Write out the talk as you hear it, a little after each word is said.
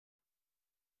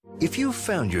If you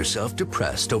found yourself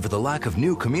depressed over the lack of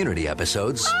new Community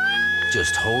episodes,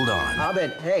 just hold on.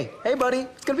 Abed, hey, buddy,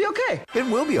 it's gonna be okay. It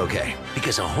will be okay,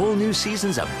 because a whole new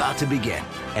season's about to begin.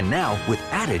 And now, with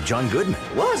added John Goodman.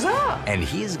 What's up? And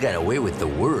he's got away with the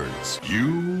words.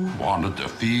 You wanted to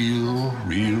feel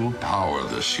real power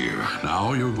this year.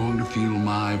 Now you're going to feel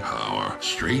my power.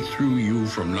 Straight through you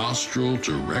from nostril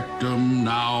to rectum,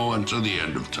 now and to the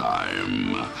end of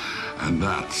time. And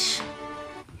that's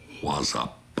what's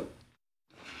up.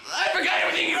 I forgot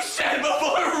everything you said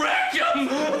before rectum!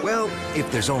 Well,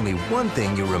 if there's only one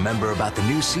thing you remember about the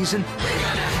new season, We're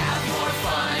gonna have more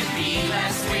fun, be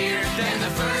less weird than the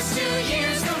first 2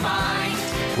 years combined.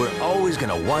 we're always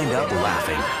gonna wind up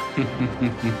laughing.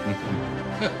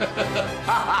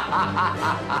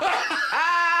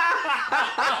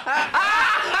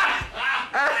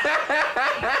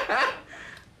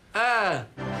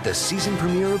 The season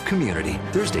premiere of Community,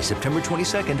 Thursday, September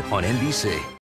 22nd on NBC.